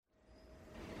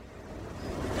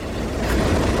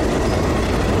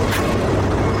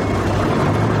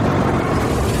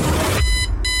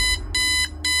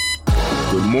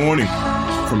morning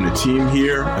from the team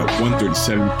here at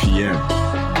 1:37 p.m.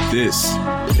 This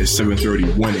is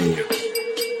 7:31 a.m.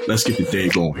 Let's get the day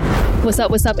going. What's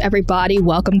up, everybody?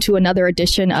 Welcome to another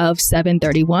edition of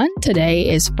 731. Today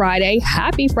is Friday.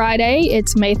 Happy Friday.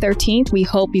 It's May 13th. We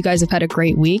hope you guys have had a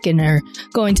great week and are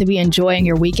going to be enjoying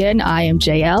your weekend. I am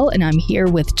JL and I'm here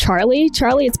with Charlie.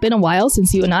 Charlie, it's been a while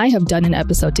since you and I have done an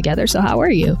episode together. So how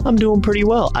are you? I'm doing pretty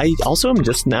well. I also am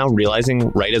just now realizing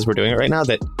right as we're doing it right now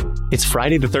that it's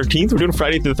Friday the 13th. We're doing a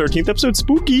Friday the 13th episode.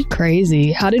 Spooky.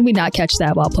 Crazy. How did we not catch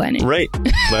that while planning? Right.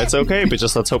 That's okay. But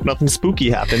just let's hope nothing spooky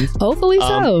happens. Hopefully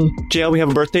so. JL, we have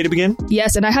a birthday to begin?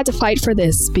 Yes, and I had to fight for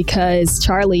this because,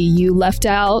 Charlie, you left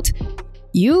out.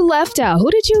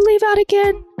 Who did you leave out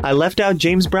again? I left out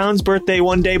James Brown's birthday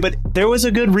one day, but there was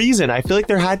a good reason. I feel like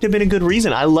there had to have been a good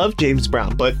reason. I love James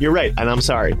Brown, but you're right, and I'm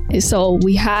sorry. So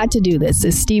we had to do this.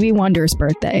 It's Stevie Wonder's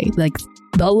birthday. Like,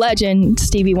 the legend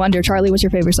Stevie Wonder. Charlie, what's your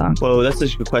favorite song? Whoa, that's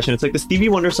such a good question. It's like the Stevie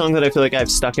Wonder song that I feel like I've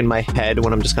stuck in my head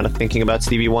when I'm just kind of thinking about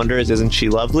Stevie Wonder is Isn't She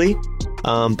Lovely?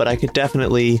 But I could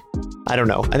definitely, I don't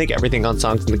know. I think everything on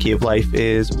Songs in the Key of Life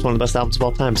is one of the best albums of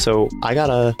all time. So I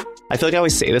feel like I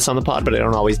always say this on the pod, but I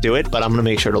don't always do it. But I'm going to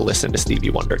make sure to listen to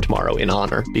Stevie Wonder tomorrow in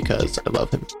honor because I love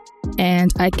him.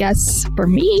 And I guess for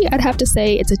me, I'd have to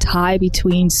say it's a tie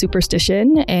between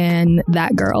Superstition and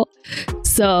That Girl.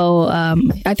 So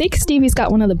I think Stevie's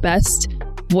got one of the best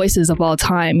voices of all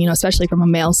time, you know, especially from a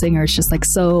male singer. It's just like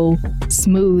so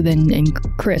smooth and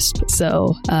crisp.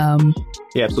 So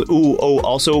yeah, absolutely.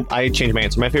 Also, I changed my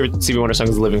answer. My favorite Stevie Wonder song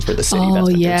is Living for the City. Oh, that's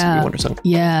my yeah. favorite Stevie Wonder song.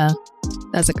 Yeah,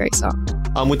 that's a great song.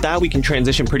 With that, we can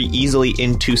transition pretty easily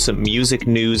into some music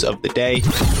news of the day.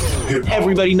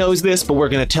 Everybody knows this, but we're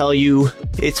going to tell you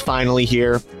it's finally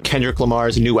here. Kendrick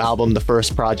Lamar's new album, the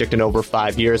first project in over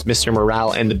 5 years, Mr.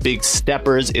 Morale and the Big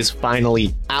Steppers, is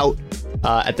finally out.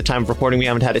 At the time of recording, we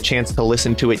haven't had a chance to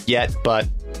listen to it yet, but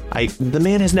the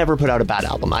man has never put out a bad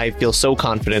album. I feel so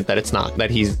confident that it's going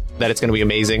to be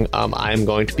amazing. I'm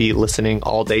going to be listening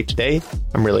all day today.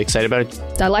 I'm really excited about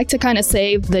it. I like to kind of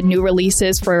save the new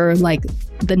releases for like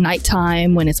the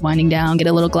nighttime when it's winding down, get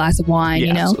a little glass of wine,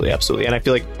 you know? Absolutely. And I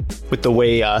feel like with the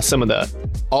way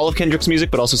all of Kendrick's music,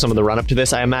 but also some of the run up to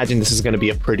this, I imagine this is going to be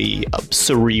a pretty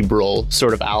cerebral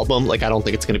sort of album. Like, I don't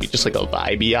think it's going to be just like a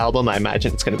vibey album. I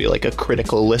imagine it's going to be like a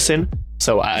critical listen.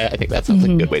 So I think that sounds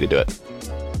like a good way to do it.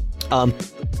 And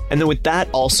then with that,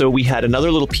 also, we had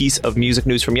another little piece of music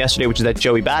news from yesterday, which is that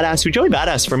Joey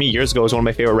Badass, for me years ago, was one of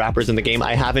my favorite rappers in the game.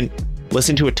 I haven't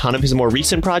listened to a ton of his more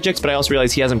recent projects, but I also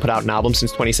realized he hasn't put out an album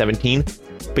since 2017.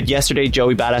 But yesterday,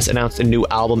 Joey Badass announced a new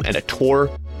album and a tour.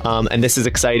 And this is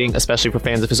exciting, especially for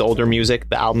fans of his older music.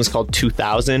 The album is called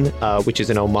 2000, which is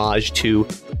an homage to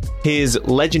his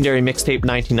legendary mixtape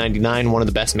 1999, one of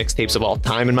the best mixtapes of all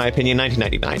time, in my opinion.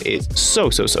 1999 is so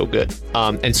good.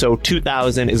 And so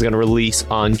 2000 is going to release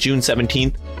on June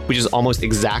 17th, which is almost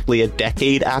exactly a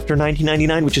decade after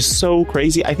 1999, which is so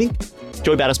crazy. I think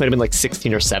Joey Badass might have been like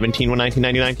 16 or 17 when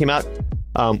 1999 came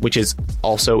out, which is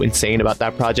also insane about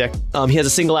that project. He has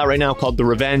a single out right now called The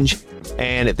Revenge,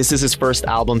 and this is his first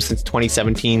album since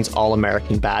 2017's All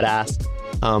American Badass.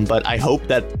 But I hope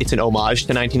that it's an homage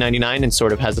to 1999 and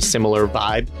sort of has a similar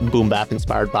vibe, boom bap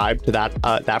inspired vibe to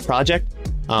that project.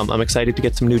 I'm excited to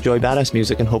get some new Joey Badass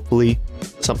music and hopefully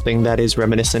something that is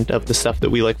reminiscent of the stuff that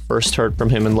we first heard from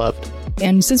him and loved.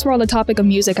 And since we're on the topic of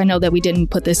music, I know that we didn't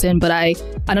put this in, but I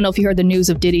don't know if you heard the news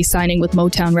of Diddy signing with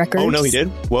Motown Records. Oh, no, he did?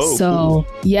 Whoa. So,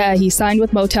 yeah, he signed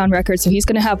with Motown Records. So he's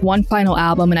going to have one final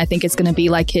album, and I think it's going to be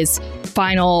like his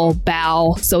final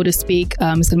bow, so to speak.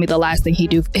 It's going to be the last thing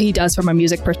he does from a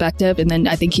music perspective. And then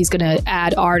I think he's going to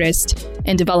add artists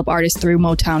and develop artists through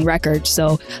Motown Records.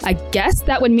 So I guess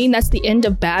that would mean that's the end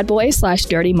of Bad Boy /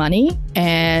 Dirty Money.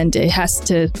 And it has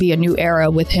to be a new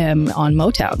era with him on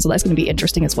Motown. So that's going to be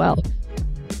interesting as well.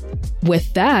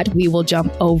 With that, we will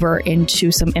jump over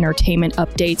into some entertainment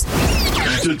updates.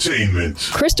 Entertainment.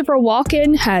 Christopher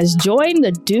Walken has joined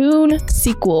the Dune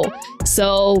sequel.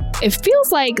 So it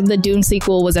feels like the Dune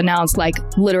sequel was announced like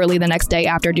literally the next day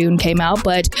after Dune came out,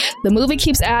 but the movie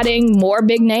keeps adding more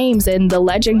big names, and the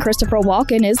legend Christopher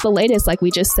Walken is the latest. Like we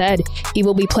just said, he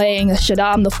will be playing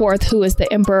Shaddam IV, who is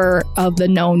the emperor of the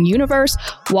known universe.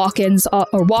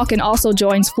 Walken also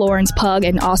joins Florence Pugh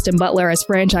and Austin Butler as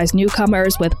franchise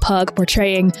newcomers, with Pugh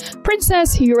portraying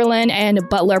Princess Irulan and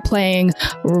Butler playing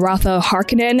Ratha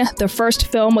Harkonnen. The first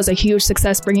film was a huge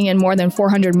success, bringing in more than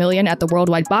 $400 million at the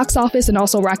worldwide box office, and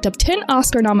also racked up 10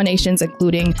 Oscar nominations,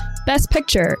 including Best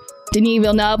Picture. Denis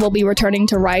Villeneuve will be returning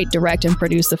to write, direct, and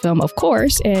produce the film, of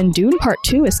course, and Dune Part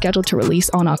 2 is scheduled to release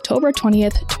on October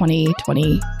 20th,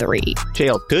 2023.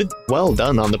 JL, good. Well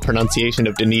done on the pronunciation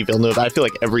of Denis Villeneuve. I feel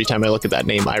like every time I look at that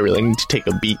name, I really need to take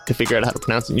a beat to figure out how to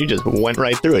pronounce it. You just went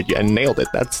right through it and nailed it.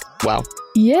 That's wow.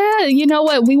 Yeah, you know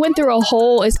what? We went through a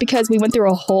whole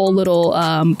little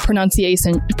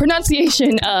pronunciation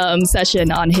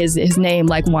session on his name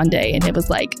like one day, and it was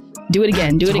like, do it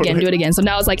again, do it again, do it again. So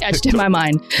now it's like etched in my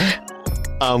mind.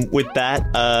 With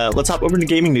that, let's hop over to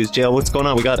gaming news. JL, what's going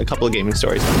on? We got a couple of gaming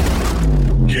stories.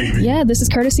 Yeah, this is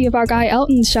courtesy of our guy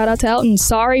Elton. Shout out to Elton.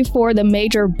 Sorry for the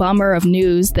major bummer of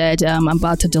news that I'm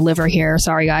about to deliver here.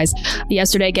 Sorry, guys.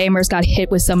 Yesterday, gamers got hit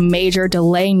with some major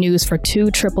delay news for 2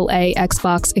 AAA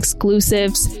Xbox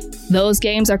exclusives. Those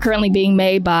games are currently being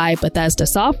made by Bethesda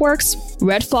Softworks.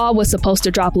 Redfall was supposed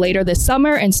to drop later this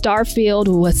summer, and Starfield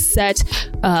was set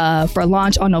for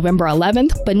launch on November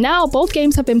 11th. But now both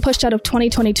games have been pushed out of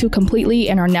 2022 completely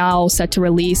and are now set to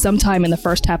release sometime in the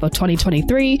first half of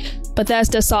 2023.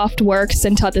 Bethesda Softworks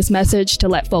sent out this message to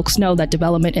let folks know that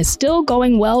development is still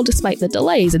going well despite the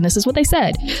delays, and this is what they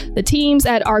said. The teams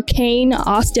at Arcane,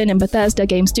 Austin, and Bethesda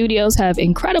Game Studios have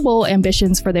incredible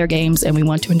ambitions for their games, and we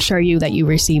want to ensure you that you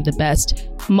receive the best,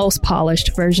 most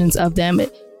polished versions of them.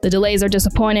 The delays are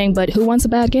disappointing, but who wants a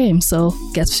bad game? So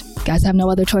guys have no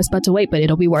other choice but to wait, but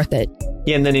it'll be worth it.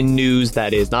 Yeah, and then in news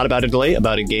that is not about a delay,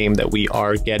 about a game that we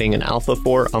are getting an alpha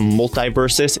for,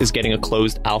 Multiversus is getting a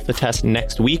closed alpha test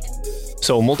next week.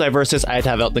 So Multiversus, I had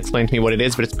to have Elton explain to me what it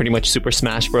is, but it's pretty much Super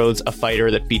Smash Bros., a fighter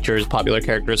that features popular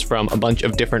characters from a bunch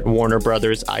of different Warner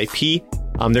Brothers IP.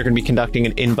 They're going to be conducting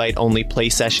an invite-only play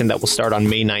session that will start on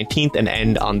May 19th and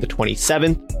end on the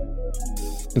 27th.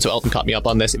 And so Elton caught me up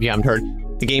on this, if you haven't heard.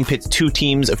 The game pits 2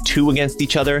 teams of 2 against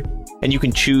each other, and you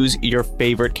can choose your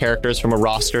favorite characters from a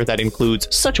roster that includes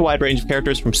such a wide range of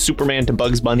characters, from Superman to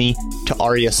Bugs Bunny to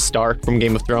Arya Stark from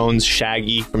Game of Thrones,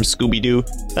 Shaggy from Scooby-Doo.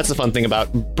 That's the fun thing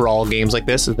about brawl games like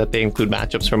this, is that they include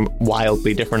matchups from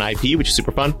wildly different IP, which is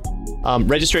super fun.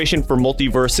 Registration for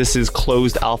Multiversus's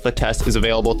closed alpha test is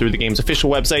available through the game's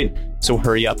official website, so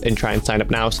hurry up and try and sign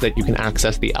up now so that you can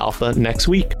access the alpha next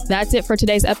week. That's it for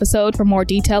today's episode. For more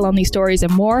detail on these stories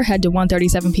and more, head to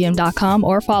 137pm.com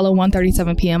or follow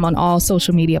 137pm on all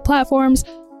social media platforms.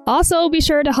 Also, be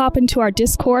sure to hop into our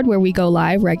Discord where we go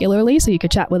live regularly so you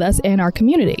can chat with us and our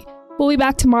community. We'll be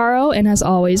back tomorrow, and as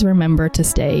always, remember to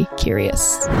stay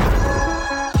curious.